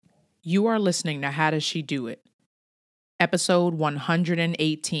You are listening to How Does She Do It? Episode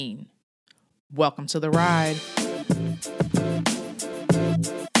 118. Welcome to the ride.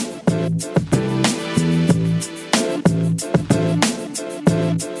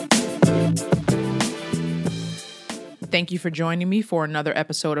 Thank you for joining me for another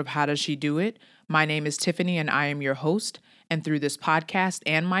episode of How Does She Do It? My name is Tiffany and I am your host. And through this podcast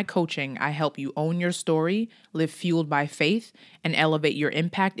and my coaching, I help you own your story, live fueled by faith, and elevate your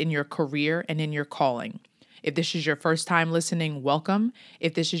impact in your career and in your calling. If this is your first time listening, welcome.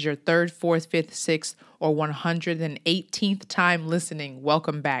 If this is your third, fourth, fifth, sixth, or 118th time listening,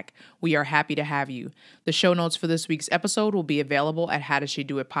 welcome back. We are happy to have you. The show notes for this week's episode will be available at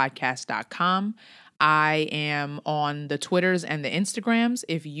howdoesshedoitpodcast.com. I am on the Twitters and the Instagrams.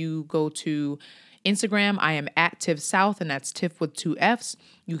 If you go to Instagram, I am at Tiff South, and that's Tiff with 2 F's.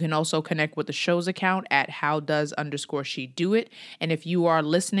 You can also connect with the show's account at howdoes_she-do-it. And if you are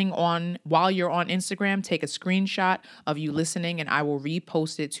listening while you're on Instagram, take a screenshot of you listening and I will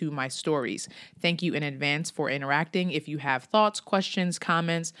repost it to my stories. Thank you in advance for interacting. If you have thoughts, questions,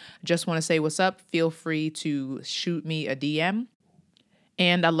 comments, just want to say what's up, feel free to shoot me a DM.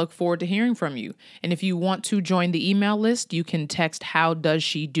 And I look forward to hearing from you. And if you want to join the email list, you can text How Does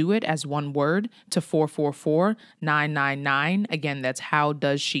She Do It as one word to 444-999. Again, that's How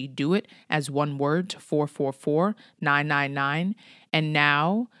Does She Do It as one word to 444-999. And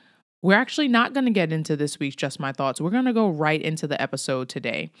now we're actually not going to get into this week's Just My Thoughts. We're going to go right into the episode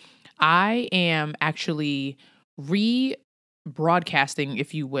today. I am actually broadcasting,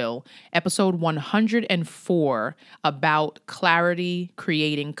 if you will, episode 104 about clarity,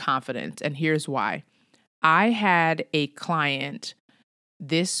 creating confidence. And here's why. I had a client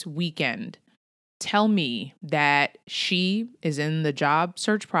this weekend tell me that she is in the job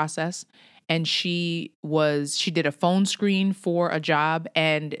search process and she did a phone screen for a job,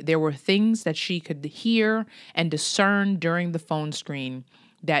 and there were things that she could hear and discern during the phone screen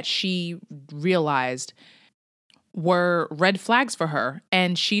that she realized were red flags for her,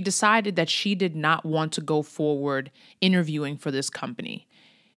 and she decided that she did not want to go forward interviewing for this company.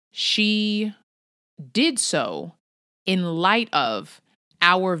 She did so in light of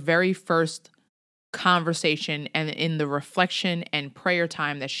our very first conversation and in the reflection and prayer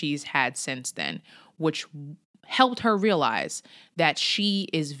time that she's had since then, which helped her realize that she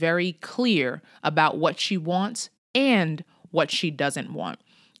is very clear about what she wants and what she doesn't want.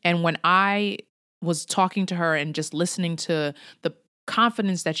 And when I was talking to her and just listening to the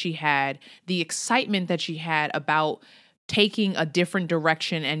confidence that she had, the excitement that she had about taking a different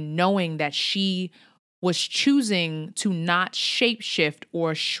direction and knowing that she was choosing to not shapeshift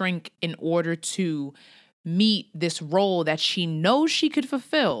or shrink in order to meet this role that she knows she could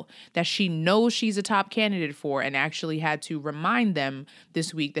fulfill, that she knows she's a top candidate for, and actually had to remind them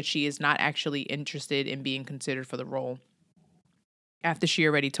this week that she is not actually interested in being considered for the role after she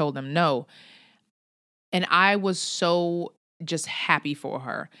already told them no. And I was so just happy for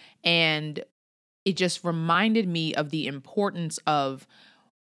her. And it just reminded me of the importance of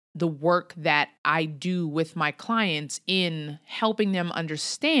the work that I do with my clients in helping them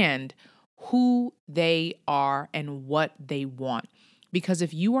understand who they are and what they want. Because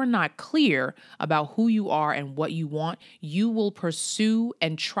if you are not clear about who you are and what you want, you will pursue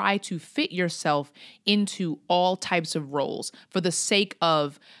and try to fit yourself into all types of roles for the sake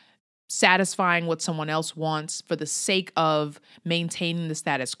of satisfying what someone else wants, for the sake of maintaining the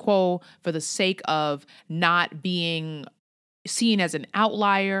status quo, for the sake of not being seen as an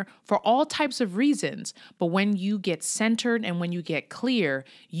outlier, for all types of reasons. But when you get centered and when you get clear,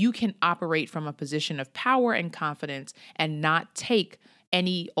 you can operate from a position of power and confidence and not take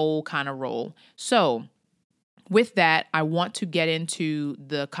any old kind of role. So with that, I want to get into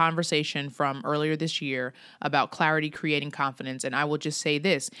the conversation from earlier this year about clarity, creating confidence. And I will just say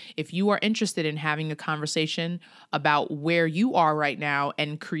this: if you are interested in having a conversation about where you are right now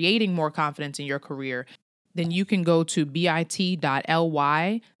and creating more confidence in your career, then you can go to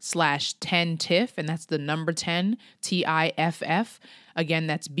bit.ly/10tiff, and that's the number 10, TIFF. Again,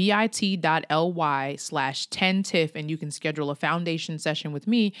 that's bit.ly/10tiff, and you can schedule a foundation session with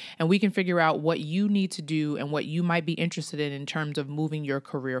me, and we can figure out what you need to do and what you might be interested in terms of moving your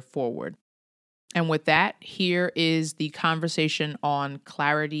career forward. And with that, here is the conversation on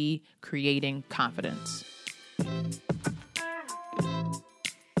clarity, creating confidence.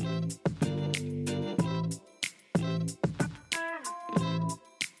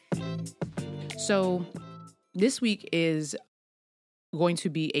 So this week is going to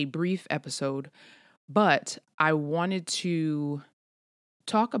be a brief episode, but I wanted to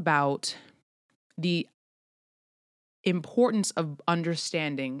talk about the importance of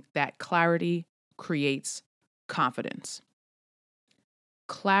understanding that clarity creates confidence.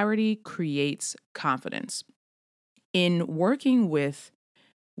 Clarity creates confidence. In working with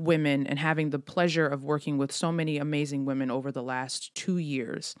women and having the pleasure of working with so many amazing women over the last 2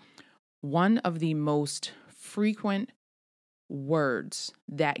 years, one of the most frequent words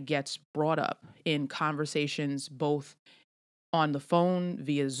that gets brought up in conversations, both on the phone,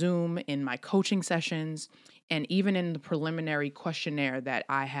 via Zoom, in my coaching sessions, and even in the preliminary questionnaire that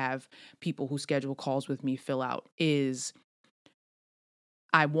I have people who schedule calls with me fill out, is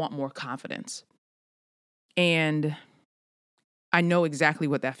I want more confidence. And I know exactly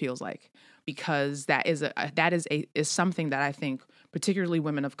what that feels like, because that is something that I think particularly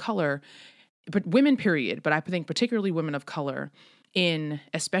women of color, but women period, but I think particularly women of color,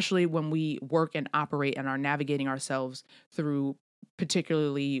 especially when we work and operate and are navigating ourselves through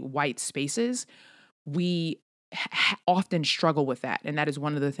particularly white spaces, we often struggle with that. And that is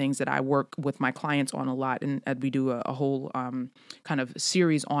one of the things that I work with my clients on a lot. And we do a whole kind of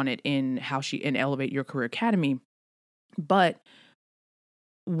series on it in Elevate Your Career Academy. But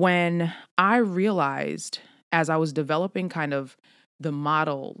when I realized, as I was developing kind of the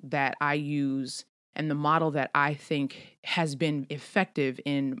model that I use and the model that I think has been effective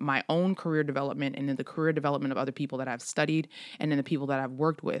in my own career development and in the career development of other people that I've studied and in the people that I've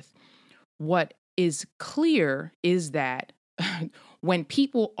worked with, what is clear is that when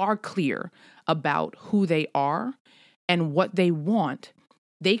people are clear about who they are and what they want,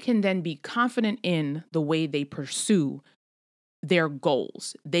 they can then be confident in the way they pursue their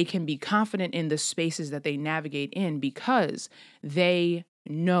goals. They can be confident in the spaces that they navigate in because they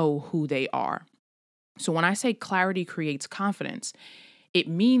know who they are. So when I say clarity creates confidence, it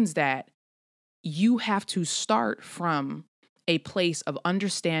means that you have to start from a place of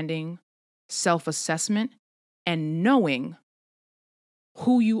understanding, self-assessment, and knowing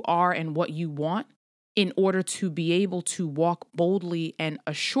who you are and what you want in order to be able to walk boldly and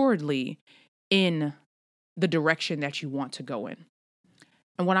assuredly in the direction that you want to go in.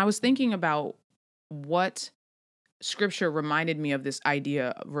 And when I was thinking about what scripture reminded me of this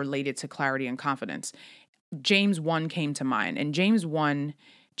idea related to clarity and confidence, James 1 came to mind. And James 1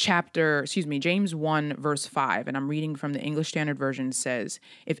 verse 5, and I'm reading from the English Standard Version, says,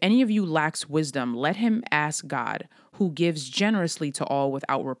 "If any of you lacks wisdom, let him ask God, who gives generously to all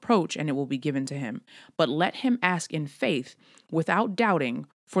without reproach, and it will be given to him. But let him ask in faith, without doubting,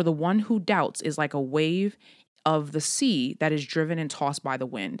 for the one who doubts is like a wave of the sea that is driven and tossed by the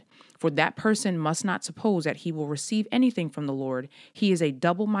wind. For that person must not suppose that he will receive anything from the Lord. He is a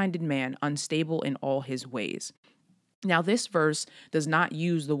double-minded man, unstable in all his ways." Now, this verse does not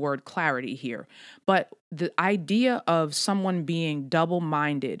use the word clarity here, but the idea of someone being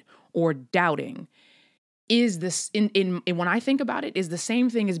double-minded or doubting is this in when I think about it, is the same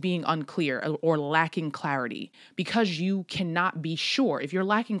thing as being unclear or lacking clarity, because you cannot be sure. If you're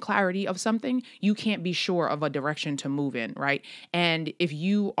lacking clarity of something, you can't be sure of a direction to move in, right? And if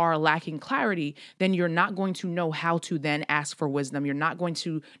you are lacking clarity, then you're not going to know how to then ask for wisdom. You're not going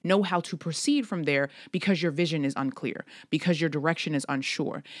to know how to proceed from there because your vision is unclear, because your direction is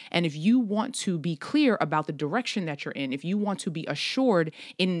unsure. And if you want to be clear about the direction that you're in, if you want to be assured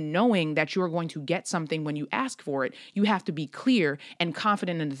in knowing that you're going to get something when you ask for it, you have to be clear and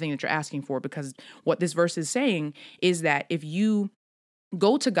confident in the thing that you're asking for. Because what this verse is saying is that if you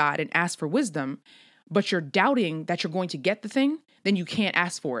go to God and ask for wisdom, but you're doubting that you're going to get the thing, then you can't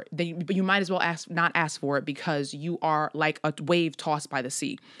ask for it. But you might as well not ask for it, because you are like a wave tossed by the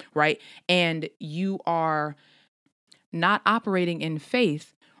sea, right? And you are not operating in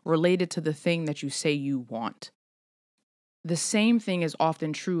faith related to the thing that you say you want. The same thing is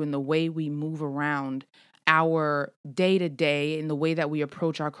often true in the way we move around our day-to-day, in the way that we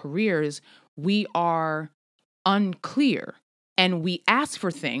approach our careers. We are unclear and we ask for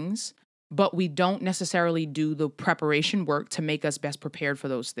things, but we don't necessarily do the preparation work to make us best prepared for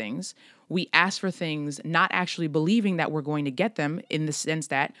those things. We ask for things not actually believing that we're going to get them, in the sense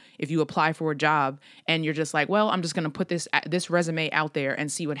that if you apply for a job and you're just like, well, I'm just going to put this resume out there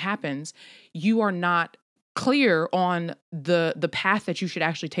and see what happens, you are not clear on the path that you should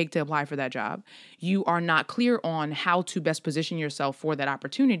actually take to apply for that job. You are not clear on how to best position yourself for that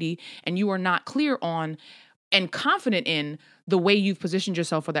opportunity, and you are not clear on and confident in the way you've positioned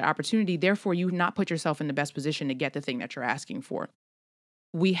yourself for that opportunity. Therefore, you've not put yourself in the best position to get the thing that you're asking for.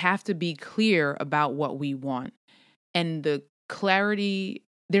 We have to be clear about what we want. And the clarity,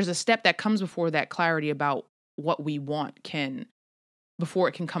 there's a step that comes before that clarity about what we want before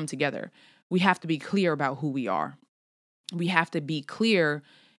it can come together. We have to be clear about who we are. We have to be clear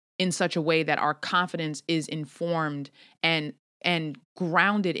in such a way that our confidence is informed and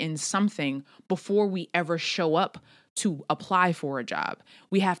grounded in something before we ever show up to apply for a job.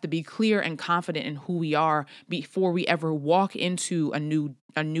 We have to be clear and confident in who we are before we ever walk into a new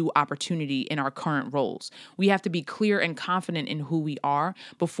opportunity in our current roles. We have to be clear and confident in who we are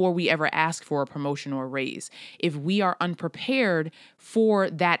before we ever ask for a promotion or a raise. If we are unprepared for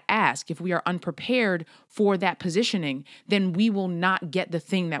that ask, if we are unprepared for that positioning, then we will not get the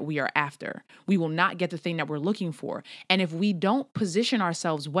thing that we are after. We will not get the thing that we're looking for. And if we don't position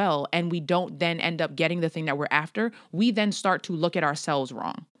ourselves well and we don't then end up getting the thing that we're after, we then start to look at ourselves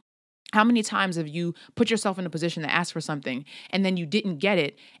wrong. How many times have you put yourself in a position to ask for something and then you didn't get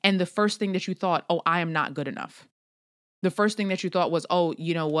it? And the first thing that you thought, oh, I am not good enough. The first thing that you thought was, oh,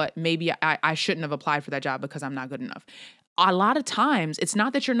 you know what? Maybe I shouldn't have applied for that job because I'm not good enough. A lot of times, it's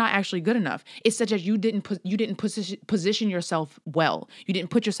not that you're not actually good enough. It's such as you didn't position yourself well. You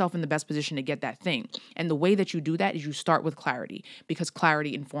didn't put yourself in the best position to get that thing. And the way that you do that is you start with clarity, because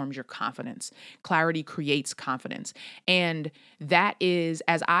clarity informs your confidence. Clarity creates confidence. And that is,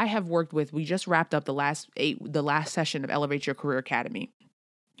 as I have worked with, we just wrapped up the last session of Elevate Your Career Academy.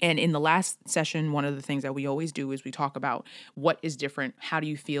 And in the last session, one of the things that we always do is we talk about what is different. How do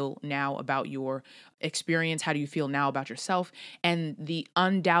you feel now about your experience? How do you feel now about yourself? And the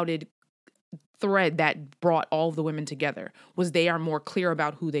undoubted thread that brought all of the women together was they are more clear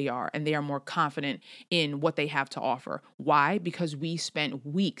about who they are and they are more confident in what they have to offer. Why? Because we spent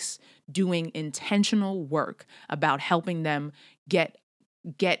weeks doing intentional work about helping them get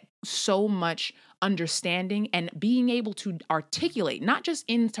so much understanding and being able to articulate, not just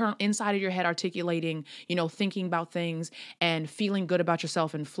inside of your head articulating, thinking about things and feeling good about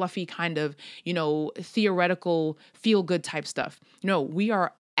yourself and fluffy kind of, theoretical feel good type stuff. No, we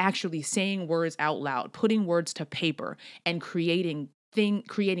are actually saying words out loud, putting words to paper and creating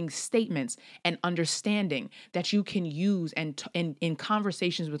statements and understanding that you can use and in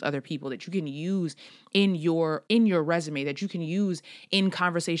conversations with other people, that you can use in your resume, that you can use in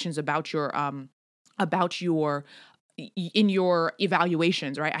conversations about your in your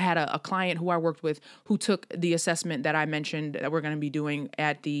evaluations, right? I had a client who I worked with who took the assessment that I mentioned that we're going to be doing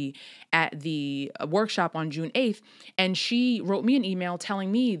at the workshop on June 8th. And she wrote me an email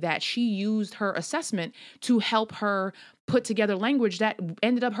telling me that she used her assessment to help her put together language that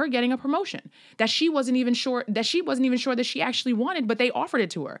ended up her getting a promotion that she wasn't even sure that she actually wanted, but they offered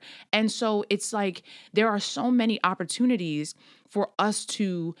it to her. And so it's like, there are so many opportunities for us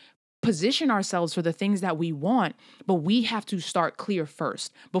to position ourselves for the things that we want, but we have to start clear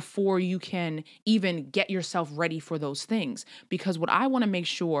first before you can even get yourself ready for those things. Because what I want to make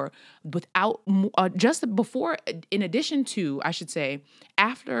sure in addition to, I should say,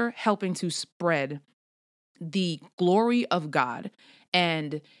 after helping to spread the glory of God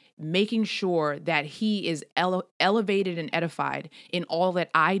and making sure that he is elevated and edified in all that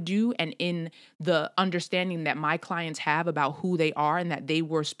I do and in the understanding that my clients have about who they are and that they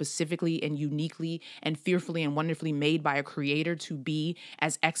were specifically and uniquely and fearfully and wonderfully made by a creator to be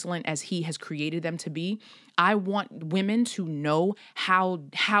as excellent as he has created them to be. I want women to know how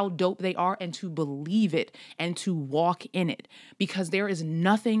dope they are and to believe it and to walk in it, because there is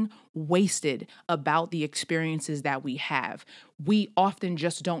nothing wasted about the experiences that we have. We often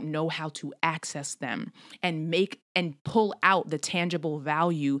just don't know how to access them and pull out the tangible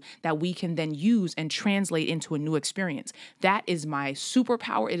value that we can then use and translate into a new experience. That is my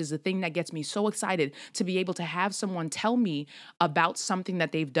superpower. It is the thing that gets me so excited to be able to have someone tell me about something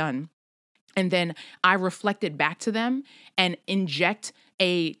that they've done. And then I reflect it back to them and inject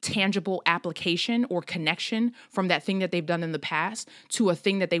a tangible application or connection from that thing that they've done in the past to a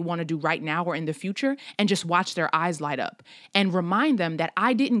thing that they want to do right now or in the future, and just watch their eyes light up and remind them that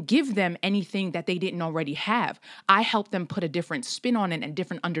I didn't give them anything that they didn't already have. I helped them put a different spin on it and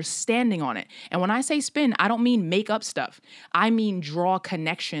different understanding on it. And when I say spin, I don't mean make up stuff. I mean draw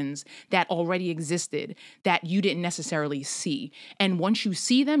connections that already existed that you didn't necessarily see. And once you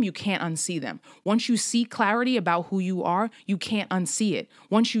see them, you can't unsee them. Once you see clarity about who you are, you can't unsee it.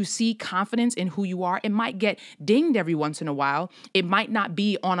 Once you see confidence in who you are, it might get dinged every once in a while. It might not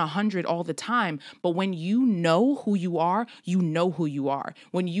be on 100 all the time, but when you know who you are, you know who you are.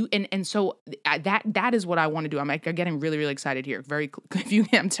 When you and so that is what I want to do. I'm getting really, really excited here.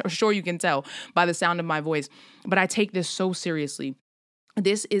 I'm sure you can tell by the sound of my voice, but I take this so seriously.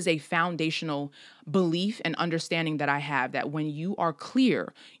 This is a foundational belief and understanding that I have, that when you are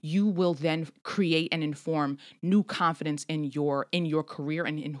clear, you will then create and inform new confidence in your career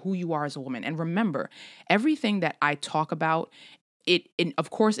and in who you are as a woman. And remember, everything that I talk about of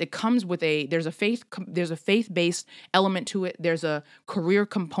course it comes with there's a faith-based element to it. There's a career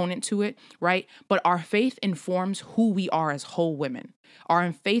component to it, right? But our faith informs who we are as whole women.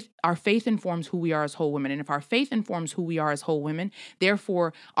 Our faith informs who we are as whole women. And if our faith informs who we are as whole women,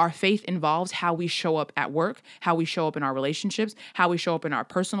 therefore our faith involves how we show up at work, how we show up in our relationships, how we show up in our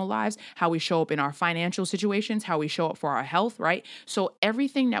personal lives, how we show up in our financial situations, how we show up for our health, right? So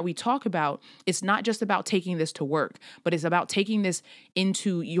everything that we talk about, it's not just about taking this to work, but it's about taking this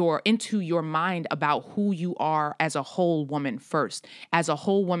into your mind about who you are as a whole woman first, as a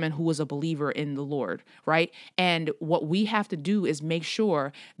whole woman who is a believer in the Lord, right? And what we have to do is make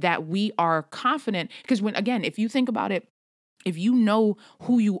sure that we are confident, because if you think about it, if you know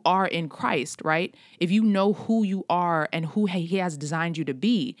who you are in Christ, right? If you know who you are and who he has designed you to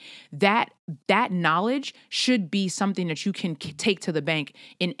be, that knowledge should be something that you can take to the bank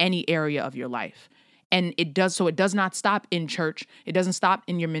in any area of your life. And it does not stop in church. It doesn't stop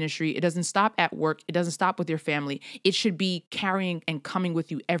in your ministry. It doesn't stop at work. It doesn't stop with your family. It should be carrying and coming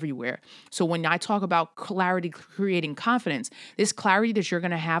with you everywhere. So when I talk about clarity creating confidence, this clarity that you're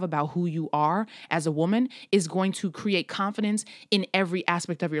going to have about who you are as a woman is going to create confidence in every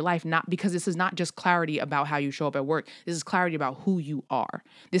aspect of your life. Not because this is not just clarity about how you show up at work. This is clarity about who you are.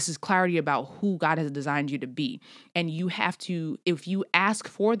 This is clarity about who God has designed you to be. And you have to, if you ask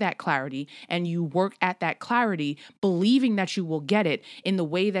for that clarity and you work at that clarity, believing that you will get it in the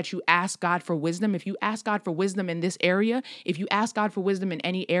way that you ask God for wisdom. If you ask God for wisdom in this area, if you ask God for wisdom in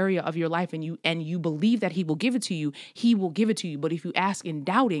any area of your life and you believe that he will give it to you, he will give it to you. But if you ask in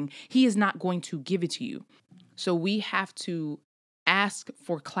doubting, he is not going to give it to you. So we have to ask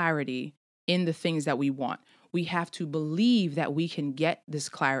for clarity in the things that we want. We have to believe that we can get this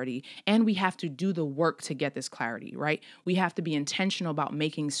clarity, and we have to do the work to get this clarity, right? We have to be intentional about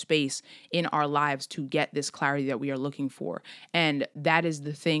making space in our lives to get this clarity that we are looking for. And that is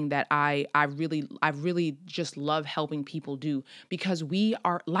the thing that I really just love helping people do, because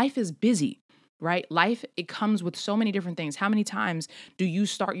life is busy. Right? Life, it comes with so many different things. How many times do you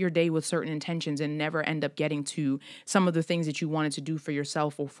start your day with certain intentions and never end up getting to some of the things that you wanted to do for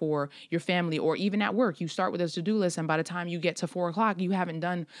yourself or for your family, or even at work? You start with a to-do list, and by the time you get to 4:00, you haven't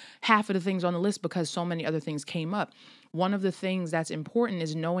done half of the things on the list because so many other things came up. One of the things that's important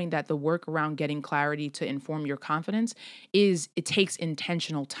is knowing that the work around getting clarity to inform your confidence it takes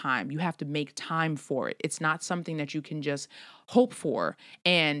intentional time. You have to make time for it. It's not something that you can just hope for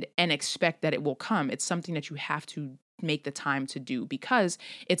and expect that it will come. It's something that you have to make the time to do, because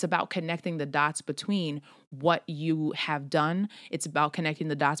it's about connecting the dots between what you have done. It's about connecting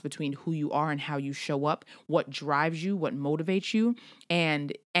the dots between who you are and how you show up, what drives you, what motivates you,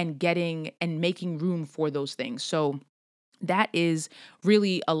 and getting and making room for those things. So that's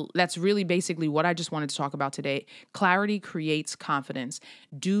really basically what I just wanted to talk about today. Clarity creates confidence.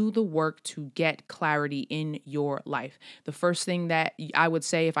 Do the work to get clarity in your life. The first thing that I would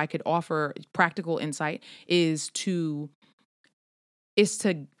say, if I could offer practical insight, is to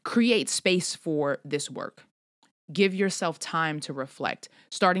create space for this work. Give yourself time to reflect.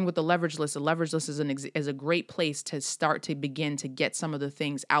 Starting with the leverage list. The leverage list is a great place to start to begin to get some of the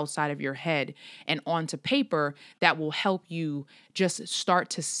things outside of your head and onto paper that will help you just start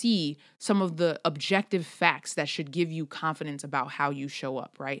to see some of the objective facts that should give you confidence about how you show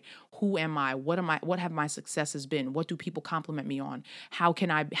up, right? Who am I? What have my successes been? What do people compliment me on? How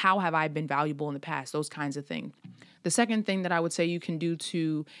have I been valuable in the past? Those kinds of things. The second thing that I would say you can do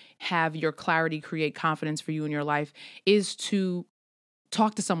to have your clarity create confidence for you in your life is to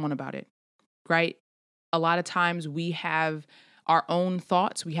talk to someone about it, right? A lot of times we have our own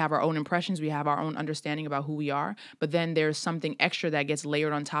thoughts, we have our own impressions, we have our own understanding about who we are, but then there's something extra that gets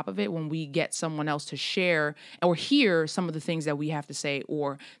layered on top of it when we get someone else to share or hear some of the things that we have to say,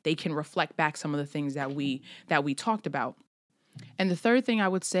 or they can reflect back some of the things that we talked about. And the third thing I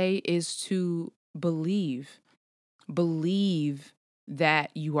would say is to believe that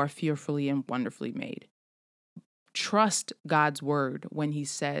you are fearfully and wonderfully made. Trust God's word when he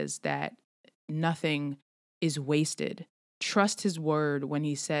says that nothing is wasted. Trust his word when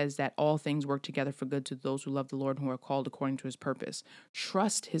he says that all things work together for good to those who love the Lord and who are called according to his purpose.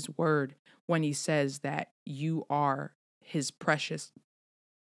 Trust his word when he says that you are his precious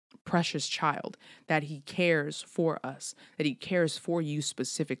child, that he cares for us, that he cares for you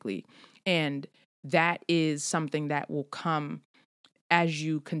specifically. And that is something that will come as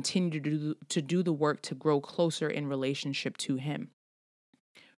you continue to do the work to grow closer in relationship to him.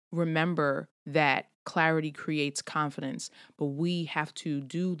 Remember that clarity creates confidence, but we have to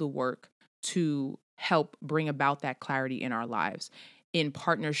do the work to help bring about that clarity in our lives in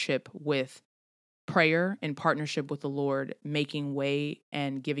partnership with prayer in partnership with the Lord, making way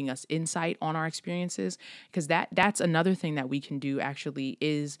and giving us insight on our experiences. Because that's another thing that we can do actually,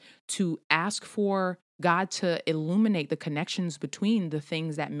 is to ask for God to illuminate the connections between the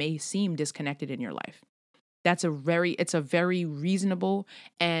things that may seem disconnected in your life. It's a very reasonable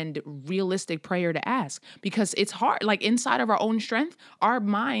and realistic prayer to ask, because it's hard. Like, inside of our own strength, our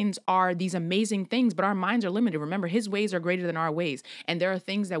minds are these amazing things, but our minds are limited. Remember, his ways are greater than our ways. And there are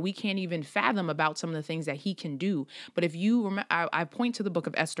things that we can't even fathom about some of the things that he can do. But if you remember, I point to the book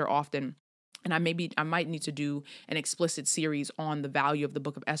of Esther often. And I might need to do an explicit series on the value of the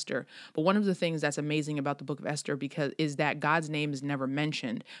book of Esther. But one of the things that's amazing about the book of Esther is that God's name is never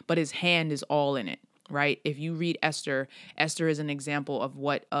mentioned, but his hand is all in it. Right? If you read Esther, Esther is an example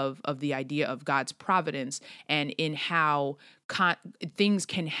of the idea of God's providence, and in how things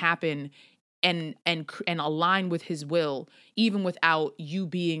can happen and align with his will, even without you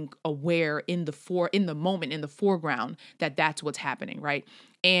being aware in the moment, in the foreground, that that's what's happening, right?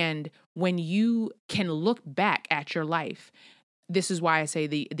 And when you can look back at your life, this is why I say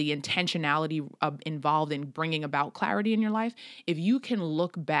the intentionality involved in bringing about clarity in your life. If you can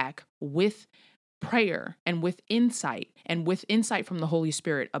look back with prayer and with insight from the Holy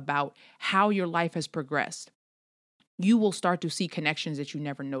Spirit about how your life has progressed, you will start to see connections that you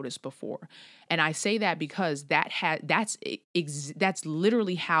never noticed before. And I say that because that's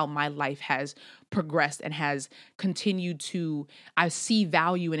literally how my life has progressed and has continued to. I see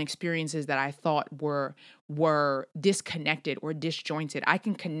value in experiences that I thought were disconnected or disjointed. I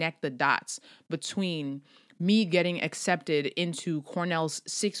can connect the dots between me getting accepted into Cornell's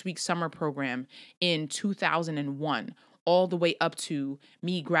 6-week summer program in 2001, all the way up to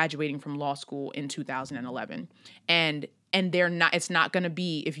me graduating from law school in 2011. And it's not going to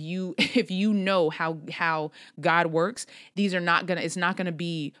be, if you know how God works, it's not going to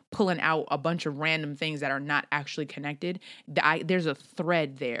be pulling out a bunch of random things that are not actually connected. There's a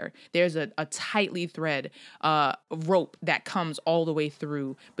thread there. There's a tightly thread rope that comes all the way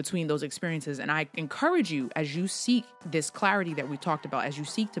through between those experiences. And I encourage you, as you seek this clarity that we talked about, as you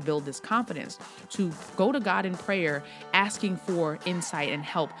seek to build this confidence, to go to God in prayer, asking for insight and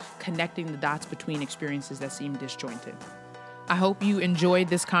help connecting the dots between experiences that seem disjointed. I hope you enjoyed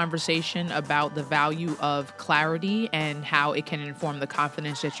this conversation about the value of clarity and how it can inform the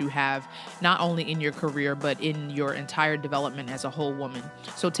confidence that you have, not only in your career, but in your entire development as a whole woman.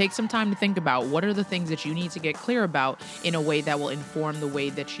 So take some time to think about what are the things that you need to get clear about in a way that will inform the way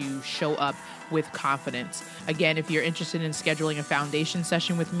that you show up with confidence. Again, if you're interested in scheduling a foundation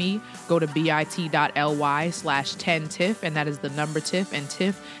session with me, go to bit.ly/10tiff, and that is the number TIFF, and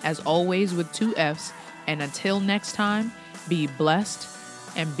TIFF as always with 2 F's. And until next time, be blessed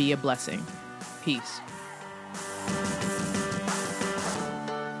and be a blessing. Peace.